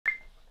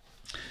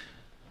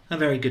A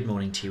very good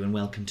morning to you and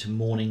welcome to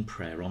morning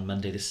prayer on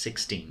Monday the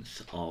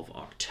 16th of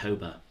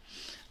October.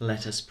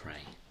 Let us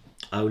pray.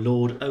 O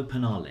Lord,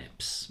 open our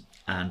lips,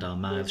 and our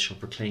mouths shall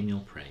proclaim your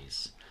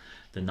praise.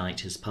 The night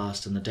has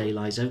passed and the day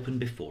lies open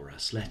before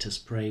us. Let us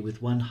pray with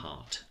one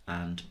heart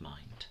and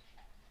mind.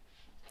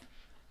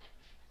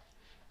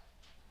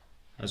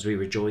 As we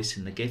rejoice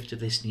in the gift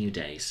of this new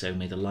day, so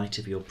may the light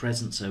of your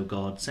presence, O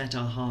God, set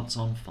our hearts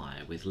on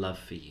fire with love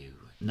for you,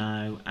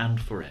 now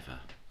and forever.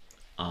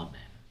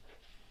 Amen.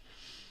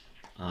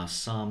 Our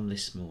psalm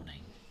this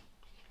morning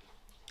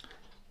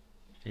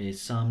is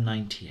Psalm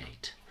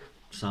 98.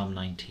 Psalm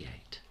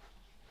 98.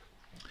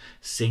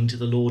 Sing to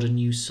the Lord a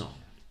new song,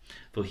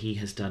 for he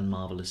has done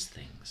marvellous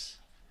things.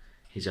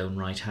 His own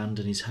right hand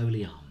and his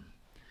holy arm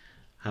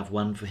have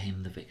won for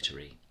him the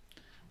victory.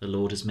 The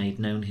Lord has made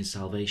known his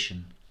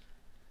salvation.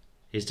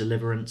 His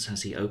deliverance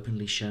has he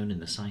openly shown in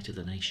the sight of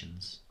the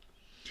nations.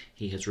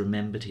 He has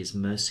remembered his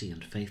mercy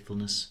and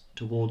faithfulness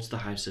towards the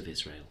house of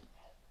Israel.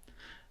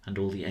 And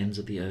all the ends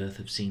of the earth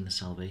have seen the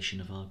salvation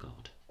of our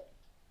God.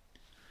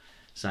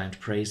 Sound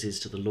praises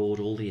to the Lord,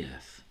 all the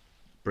earth.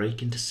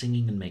 Break into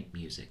singing and make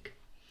music.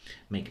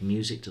 Make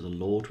music to the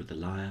Lord with the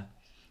lyre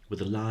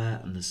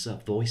and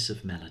the voice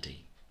of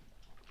melody,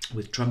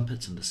 with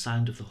trumpets and the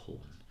sound of the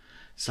horn.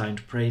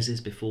 Sound praises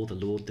before the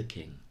Lord the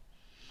King.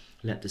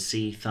 Let the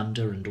sea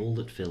thunder and all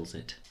that fills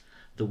it,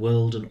 the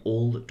world and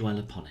all that dwell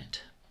upon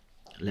it.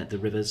 Let the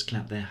rivers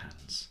clap their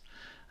hands.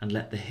 And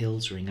let the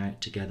hills ring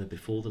out together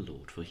before the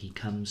Lord, for he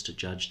comes to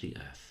judge the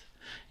earth.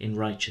 In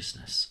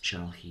righteousness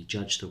shall he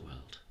judge the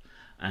world,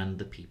 and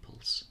the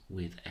peoples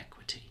with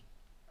equity.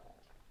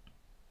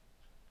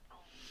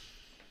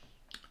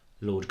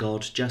 Lord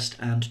God, just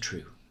and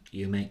true,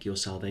 you make your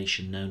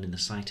salvation known in the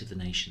sight of the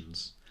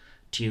nations.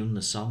 Tune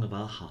the song of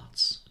our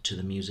hearts to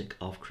the music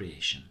of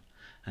creation,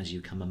 as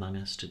you come among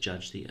us to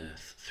judge the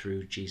earth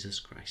through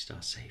Jesus Christ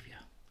our Saviour.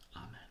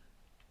 Amen.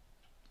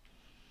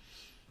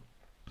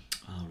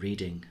 Our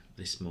reading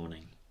this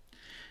morning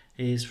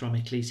is from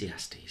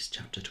Ecclesiastes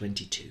chapter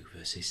 22,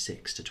 verses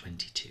 6 to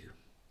 22.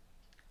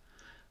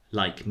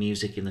 Like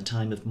music in the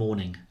time of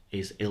mourning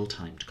is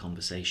ill-timed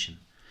conversation,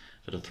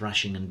 but a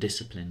thrashing and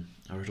discipline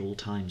are at all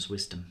times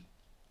wisdom.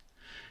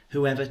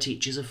 Whoever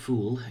teaches a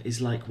fool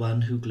is like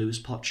one who glues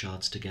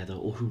potsherds together,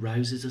 or who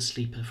rouses a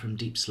sleeper from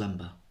deep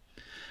slumber.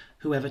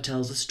 Whoever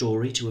tells a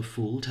story to a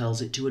fool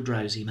tells it to a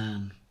drowsy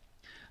man,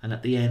 and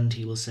at the end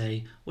he will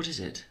say, "What is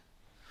it?"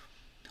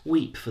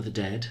 Weep for the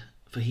dead,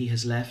 for he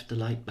has left the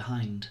light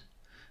behind,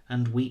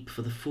 and weep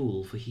for the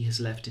fool, for he has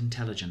left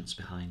intelligence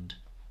behind.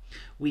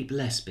 Weep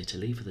less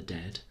bitterly for the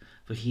dead,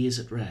 for he is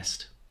at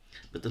rest,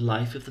 but the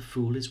life of the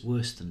fool is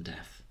worse than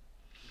death.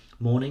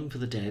 Mourning for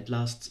the dead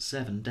lasts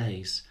 7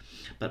 days,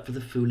 but for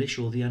the foolish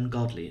or the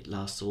ungodly it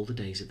lasts all the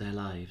days of their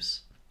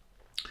lives.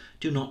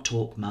 Do not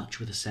talk much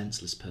with a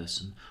senseless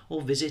person,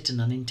 or visit an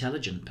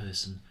unintelligent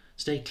person.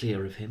 Stay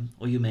clear of him,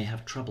 or you may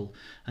have trouble,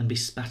 and be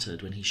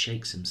spattered when he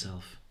shakes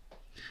himself.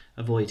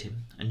 Avoid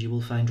him, and you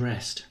will find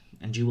rest,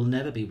 and you will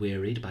never be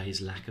wearied by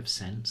his lack of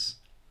sense.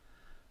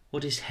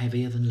 What is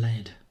heavier than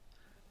lead?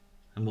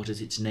 And what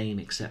is its name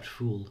except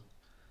fool?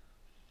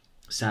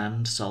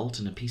 Sand, salt,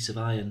 and a piece of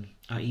iron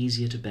are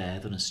easier to bear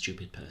than a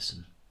stupid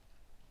person.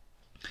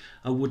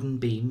 A wooden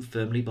beam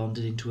firmly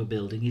bonded into a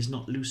building is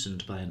not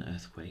loosened by an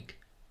earthquake.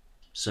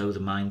 So the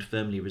mind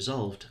firmly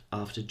resolved,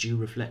 after due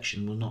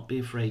reflection, will not be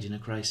afraid in a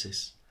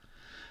crisis.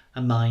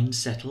 A mind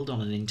settled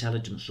on an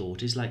intelligent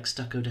thought is like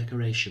stucco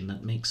decoration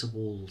that makes a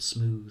wall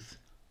smooth.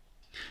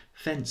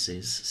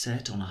 Fences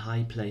set on a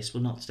high place will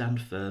not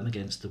stand firm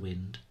against the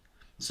wind.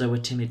 So a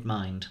timid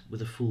mind,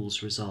 with a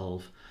fool's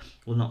resolve,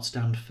 will not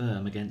stand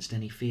firm against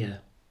any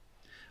fear.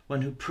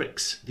 One who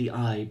pricks the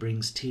eye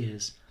brings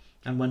tears,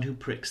 and one who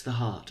pricks the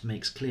heart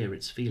makes clear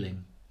its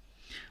feeling.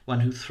 One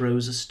who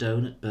throws a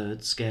stone at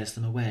birds scares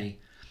them away,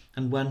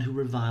 and one who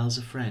reviles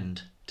a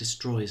friend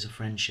destroys a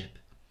friendship.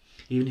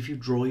 Even if you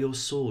draw your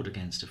sword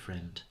against a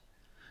friend,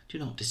 do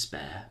not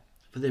despair,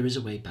 for there is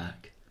a way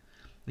back.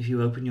 If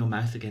you open your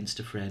mouth against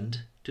a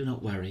friend, do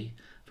not worry,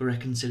 for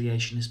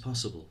reconciliation is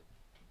possible.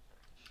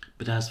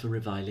 But as for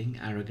reviling,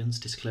 arrogance,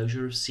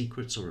 disclosure of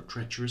secrets, or a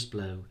treacherous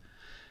blow,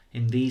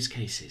 in these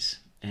cases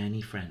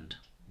any friend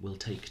will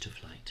take to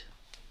flight.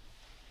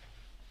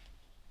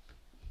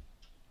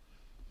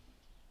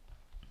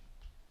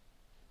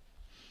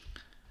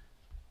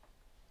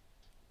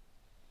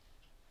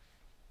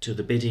 To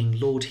the bidding,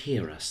 "Lord,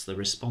 hear us," the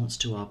response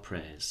to our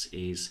prayers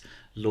is,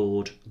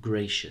 "Lord,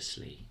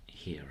 graciously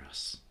hear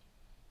us."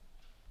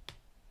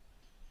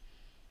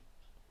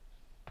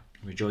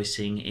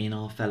 Rejoicing in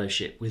our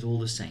fellowship with all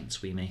the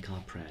saints, we make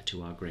our prayer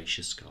to our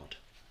gracious God.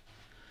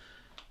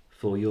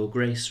 For your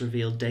grace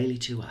revealed daily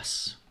to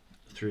us,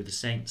 through the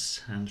saints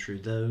and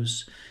through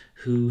those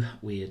who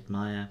we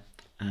admire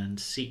and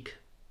seek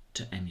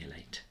to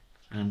emulate,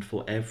 and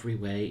for every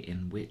way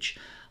in which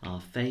our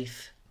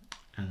faith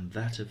and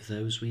that of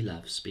those we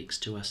love speaks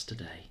to us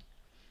today.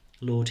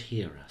 Lord,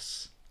 hear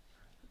us.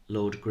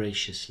 Lord,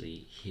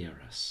 graciously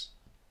hear us.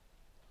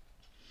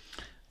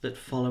 that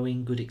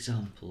following good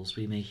examples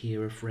we may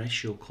hear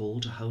afresh your call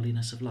to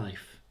holiness of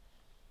life.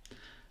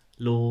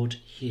 Lord,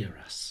 hear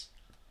us.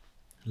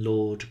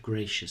 Lord,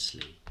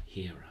 graciously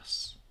hear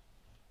us.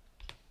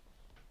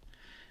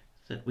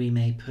 That we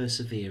may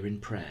persevere in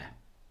prayer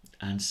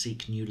and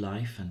seek new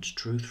life and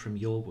truth from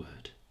your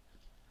word.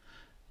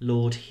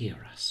 Lord,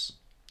 hear us.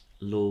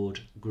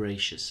 Lord,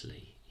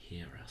 graciously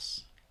hear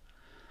us.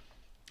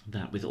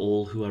 That with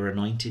all who are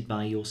anointed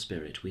by your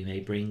Spirit we may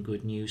bring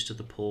good news to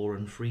the poor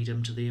and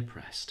freedom to the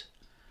oppressed.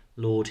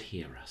 Lord,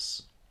 hear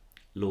us.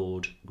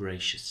 Lord,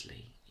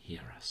 graciously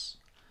hear us.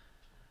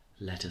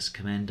 Let us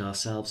commend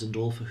ourselves and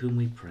all for whom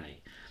we pray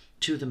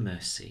to the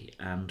mercy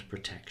and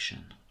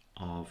protection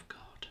of God.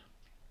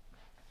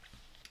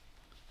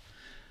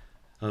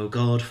 O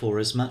God,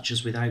 forasmuch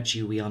as without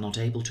you we are not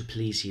able to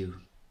please you,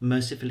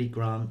 mercifully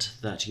grant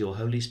that your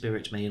Holy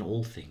Spirit may in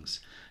all things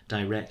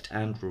direct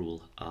and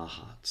rule our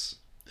hearts.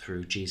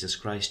 Through Jesus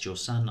Christ, your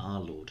Son, our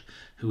Lord,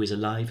 who is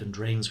alive and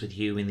reigns with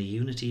you in the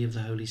unity of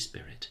the Holy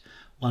Spirit,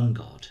 one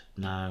God,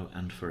 now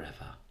and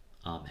forever.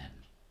 Amen.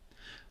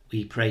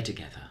 We pray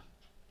together.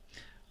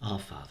 Our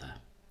Father,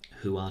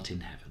 who art in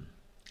heaven,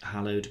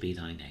 hallowed be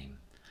thy name.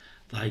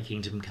 Thy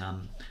kingdom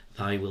come,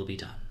 thy will be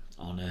done,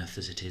 on earth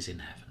as it is in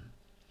heaven.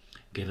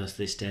 Give us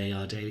this day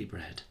our daily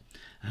bread,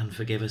 and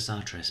forgive us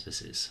our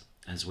trespasses,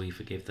 as we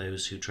forgive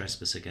those who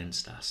trespass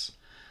against us.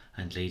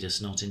 And lead us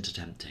not into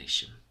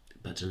temptation,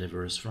 but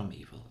deliver us from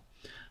evil.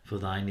 For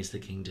thine is the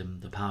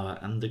kingdom, the power,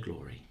 and the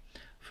glory,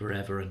 for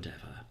ever and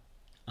ever.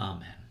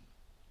 Amen.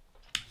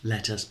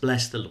 Let us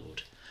bless the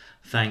Lord.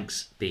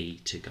 Thanks be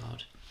to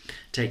God.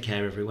 Take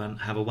care, everyone.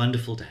 Have a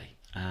wonderful day,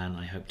 and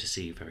I hope to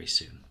see you very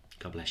soon.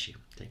 God bless you.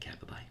 Take care.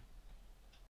 Bye-bye.